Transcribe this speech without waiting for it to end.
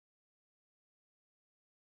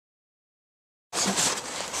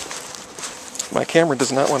My camera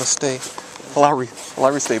does not want to stay. Lowry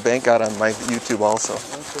State Bank got on my YouTube also.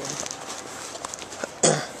 Okay.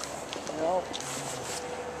 Well,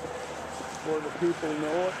 before the people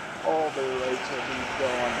know it, all their rights will be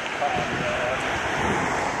gone.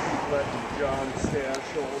 Letting John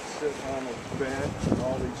Stashel sit on a bench and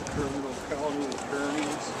all these criminal county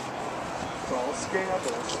attorneys. It's all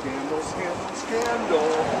scandal, scandal, scandal, scandal.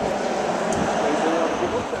 They don't want to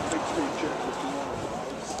give up that big paycheck if you want to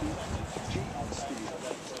buy Steve. Cheat on Steve.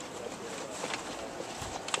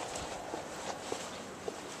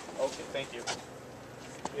 Okay, thank you.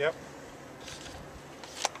 Yep.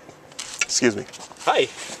 Excuse me. Hi,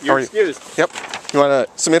 you're excused. Yep. You want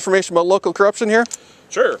some information about local corruption here?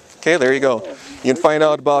 Sure. Okay, there you go. You can find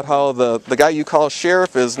out about how the guy you call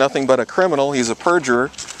sheriff is nothing but a criminal. He's a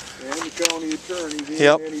perjurer. And the county attorney, he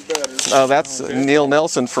ain't any better. That's Neil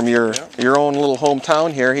Nelson from your own little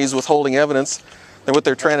hometown here. He's withholding evidence. And what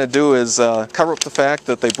they're trying to do is cover up the fact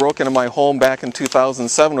that they broke into my home back in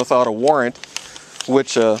 2007 without a warrant,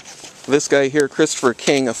 which this guy here, Christopher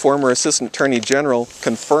King, a former assistant attorney general,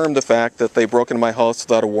 confirmed the fact that they broke into my house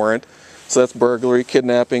without a warrant. So that's burglary,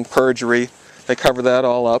 kidnapping, perjury. They cover that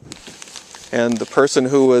all up. And the person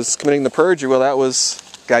who was committing the perjury, well, that was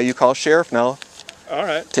the guy you call sheriff now. All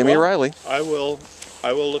right. Timmy Riley. I will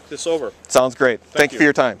look this over. Sounds great. Thank you for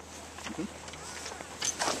your time.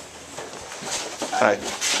 Hi.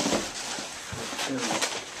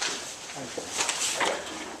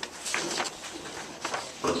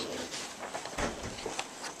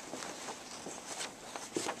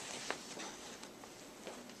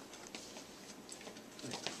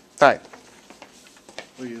 Hi.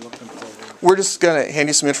 What are you looking for? We're just going to hand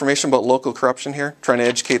you some information about local corruption here, trying to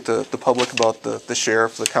educate the public about the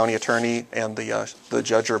sheriff, the county attorney, and the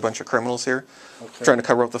judge are a bunch of criminals here. Okay. Trying to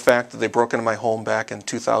cover up the fact that they broke into my home back in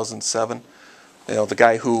 2007. You know, the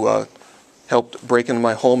guy who helped break into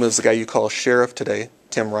my home is the guy you call sheriff today,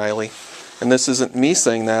 Tim Riley. And this isn't me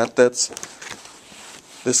saying that. That's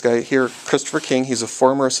this guy here, Christopher King. He's a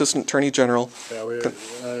former assistant attorney general.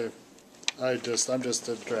 Yeah, I'm just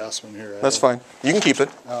a draftsman here. That's fine. You can keep it.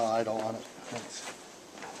 No, I don't want it. Thanks.